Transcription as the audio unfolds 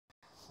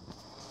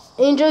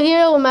Angel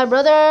here with my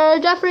brother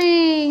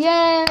Jeffrey.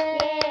 Yay!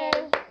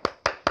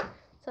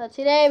 So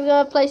today we're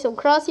gonna play some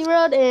Crossy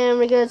Road and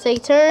we're gonna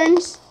take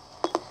turns.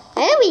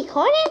 Are you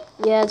recording?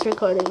 Yeah, it's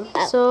recording.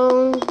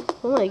 So,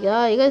 oh my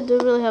god, you guys do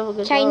really have a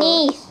good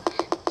Chinese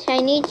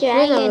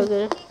dragon.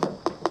 Good.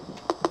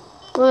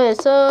 Okay,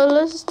 so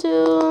let's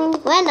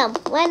do Random.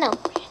 random.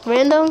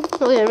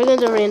 Okay, we're gonna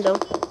do random.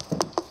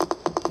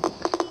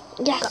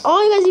 Yes. Oh,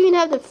 you guys even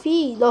have the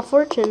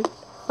fortune.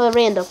 Oh,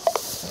 random.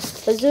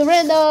 Let's do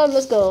random.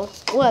 Let's go.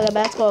 Oh, I got a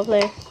basketball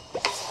player.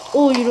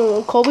 Oh, you don't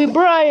know Kobe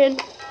Bryant.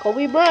 Ooh,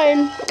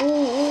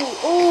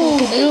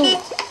 dude.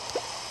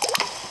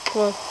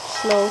 Come on,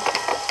 slow.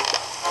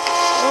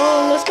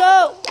 Oh, let's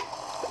go.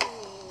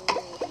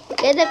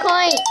 Get the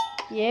coin.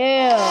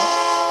 Yeah.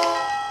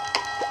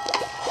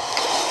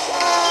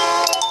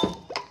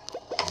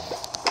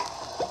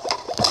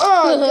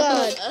 Oh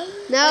god.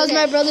 Now it's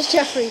my brother's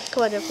Jeffrey.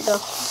 Come on, Jeffrey, go.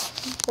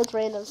 That's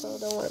random, so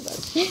don't worry about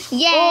it.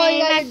 Yay,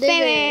 you my guys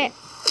favorite.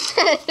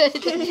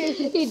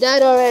 He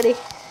died already.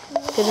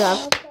 Good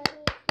job.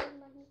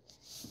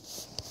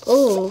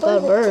 Oh, got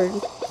a bird.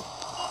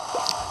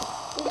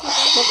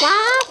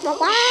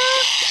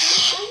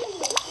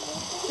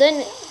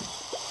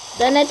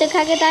 Don't let the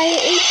crocodile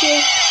eat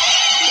you.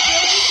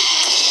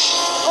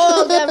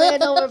 Oh, got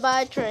ran over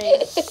by a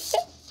train.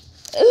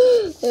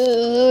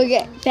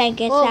 Okay.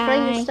 Frankenstein. Oh,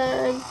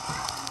 Frankenstein.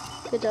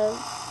 Good job.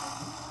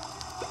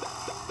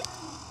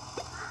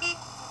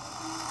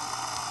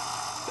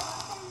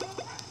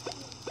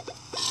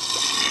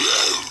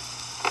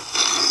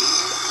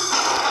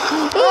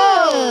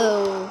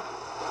 Oh!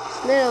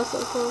 That was so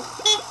cool.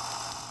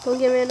 Don't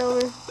get ran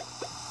over.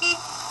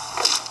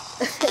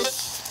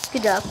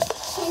 Good job.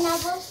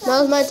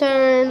 Now it's my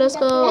turn. Let's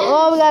go.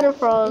 Oh, we got a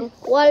frog.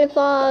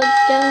 Waterfall,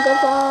 jungle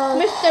frog.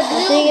 Mr. Blue.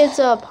 I think it's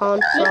a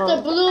pond frog.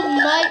 Mr. Blue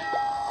might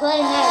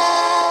play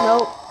next.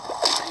 Nope.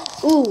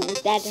 Ooh,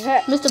 that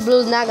hurt. Mr.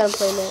 Blue's not gonna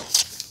play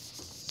next.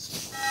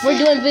 We're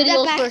doing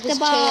videos for his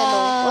channel.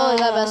 Oh, I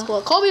got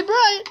basketball. Kobe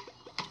Bryant.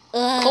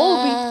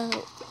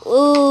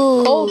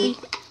 Ooh. Kobe.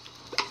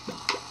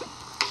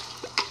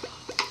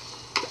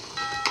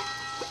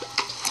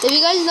 If you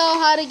guys know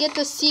how to get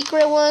the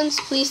secret ones,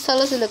 please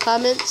tell us in the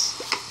comments.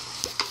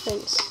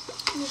 Thanks.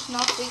 It's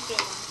not secret.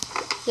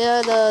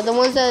 Yeah, the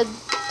ones that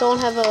don't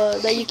have a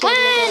that you can't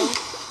look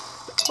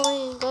at.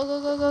 Coin.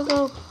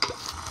 Go.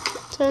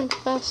 Turn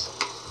fast.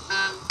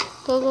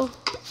 Go.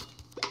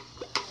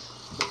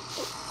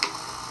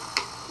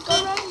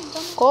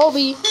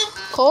 Kobe.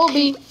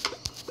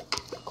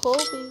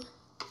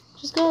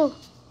 Just go.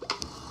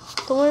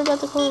 Don't worry about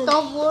the coin.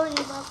 Don't worry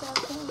about that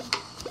coin.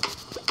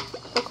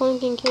 The coin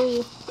can kill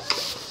you.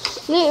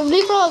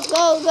 Leapfrog,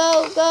 go.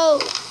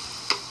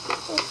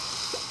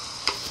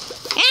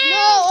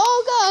 No, oh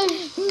god.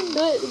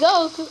 Do it,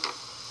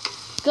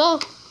 go.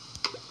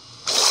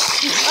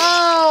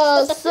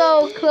 Oh,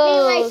 so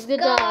close. Good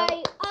job.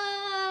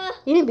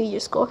 You didn't beat your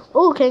score.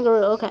 Oh,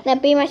 kangaroo, okay.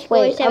 That be my score.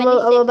 Wait, I'm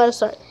 76. about to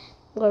start.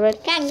 Go ready?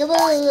 Kangaroo.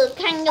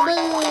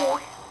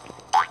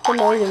 The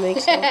noise it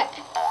makes. Though.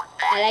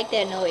 I like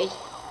that noise.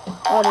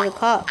 Oh, there's a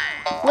cop.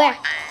 Where?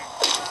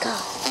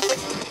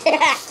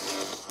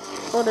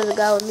 Oh, there's a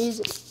guy with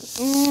music.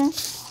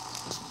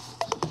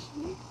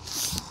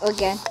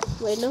 Again.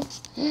 Wait, no.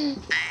 Okay.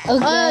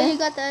 Oh, he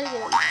got that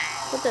again.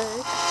 What the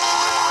heck?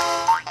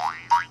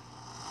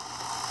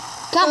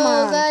 Come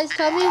on. guys,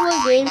 tell me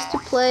what games to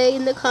play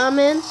in the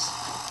comments.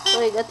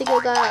 Like, I think I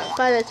got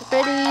Five Nights at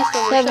Freddy's,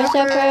 Silver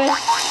Surfer.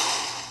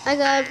 I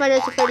got Five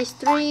Nights at Freddy's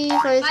 3,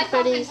 Five Nights at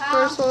Freddy's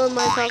first one,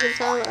 My Talking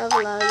Tom. I have a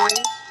lot of games.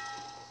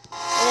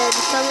 And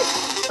just tell me.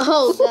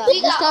 Oh god.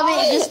 Just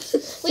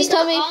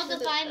tell me. All the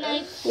Five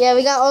Nights. Yeah,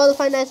 we got all the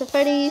Five Nights at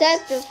Freddy's.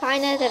 That's the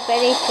Five Nights at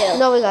Freddy's 2.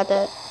 No, we got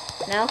that.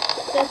 No?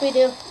 Yes, we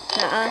do.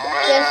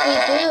 Yes, we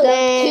do.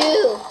 Dang.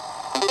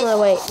 2. No,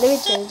 wait. Let me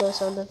change those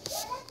something.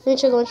 Let me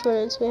check how much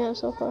minutes we have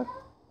so far.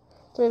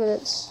 3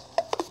 minutes.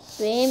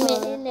 3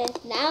 minutes.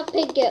 Now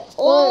pick it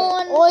Oh,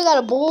 on. I got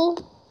a bull.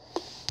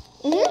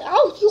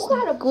 Oh, you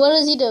got a. What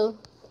does he do?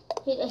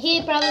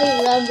 He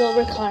probably runs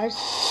over cars.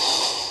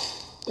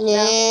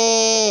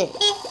 Meh.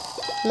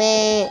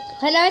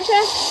 Can I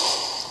try?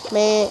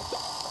 Meh.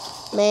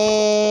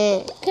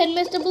 Can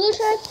Mr. Blue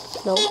try?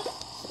 No.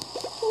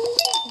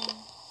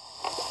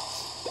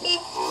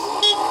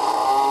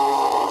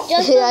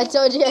 I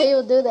told you he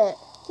would do that.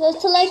 Just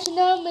to let you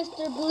know,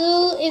 Mr.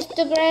 Blue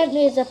Instagram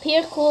is a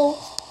pure cool.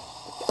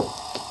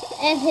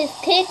 And his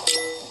kick.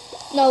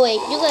 No,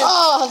 wait. You got.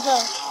 Oh, I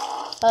fell.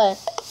 Alright.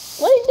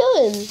 What are you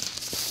doing?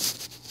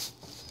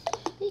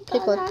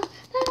 Pick one.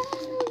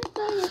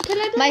 Can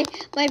I play?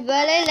 My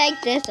brother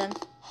likes this one.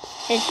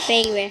 His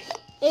favorite.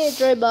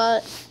 Android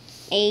bot.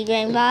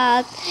 Adrian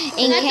Bob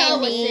and That's all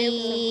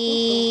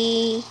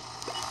Candy.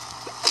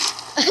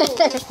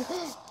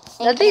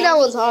 I think that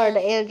one's hard,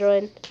 the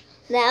Android.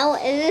 Now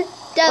is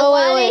the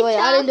wait. chocolate. I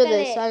didn't do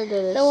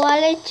this. The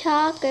white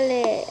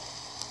chocolate.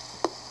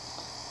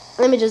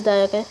 Let me just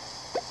die, okay?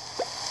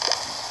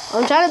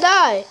 I'm trying to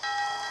die.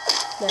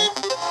 There.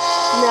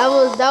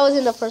 That was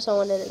in the first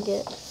one I didn't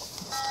get.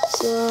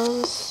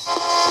 So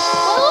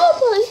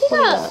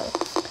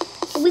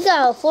We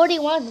got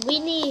 41. We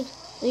need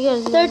You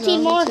guys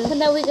 13 more, and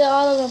then we got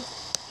all of them.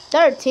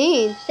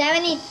 13.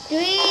 73.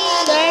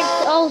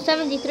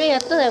 73. I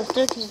thought that was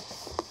 13.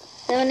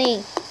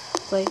 70.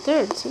 Like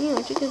 13.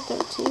 Where'd you get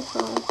 13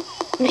 from?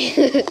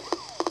 You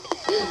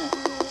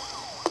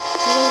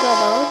got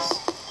those?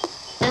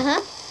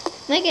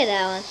 Look at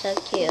that one, so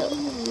cute.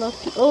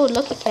 Lucky. Oh,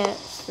 lucky cat.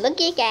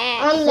 Look at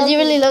that. Is he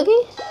really lucky?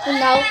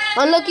 No.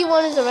 Unlucky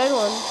one is the red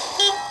one.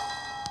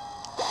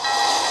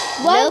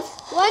 Once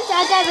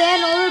I got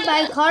ran over by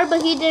a car,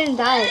 but he didn't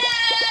die.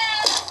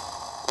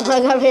 I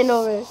got ran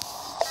over.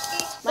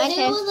 But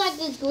it was like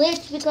a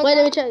glitch because. Wait,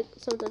 let me check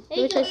something. Let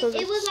me check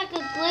something. It was like a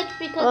glitch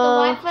because the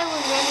Wi-Fi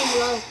was running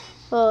low.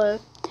 Oh.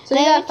 So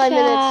you got 5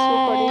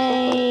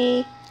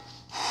 minutes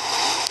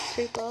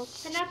recording.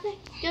 Can I play?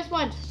 Just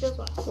once.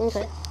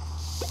 Okay.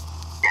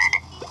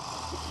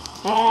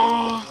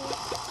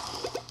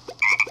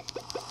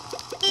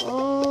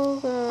 Oh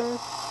god.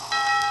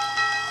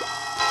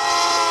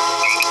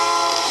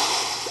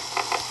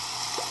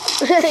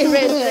 He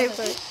ran straight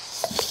for it.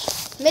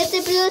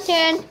 Mr. Blue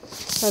turn.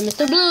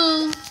 Mr.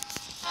 Blue.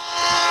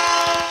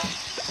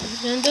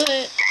 He's gonna do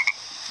it.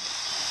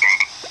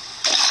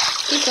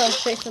 He's going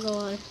straight for the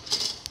line.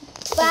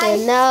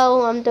 Okay,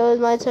 now I'm done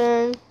with my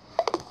turn.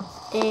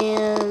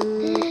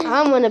 And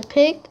I'm gonna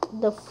pick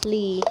the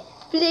flea.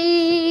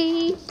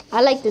 Flea.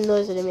 I like the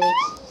noise that it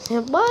makes.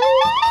 Bye. Bye.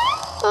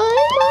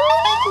 Bye.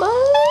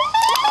 Bye.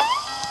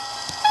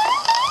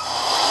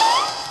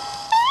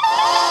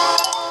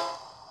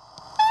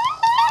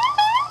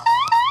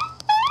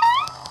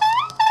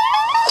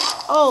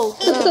 Oh,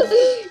 God.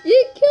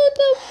 You killed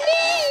the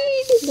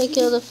flea. They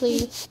killed the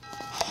flea.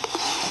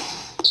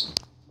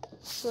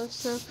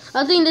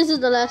 I think this is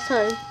the last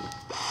time.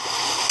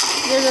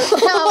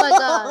 Oh my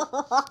god.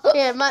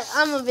 Yeah,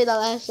 I'm gonna be the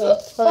last one.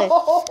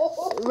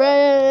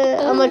 Okay.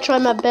 I'm gonna try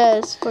my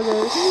best for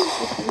this.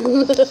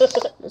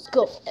 Let's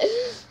go.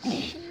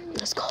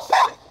 Let's go.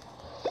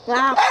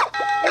 Wow.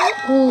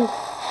 Ooh.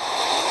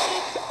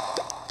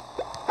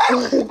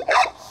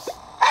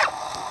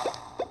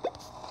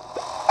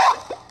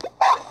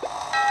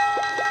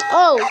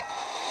 Oh.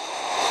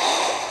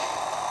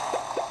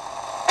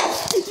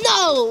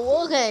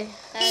 No. Okay.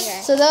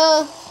 So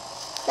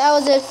that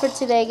was it for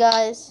today,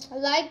 guys.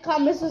 Like,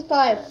 comment,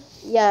 subscribe.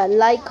 Yeah,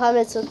 like,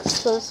 comment,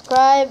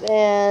 subscribe,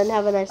 and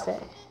have a nice day.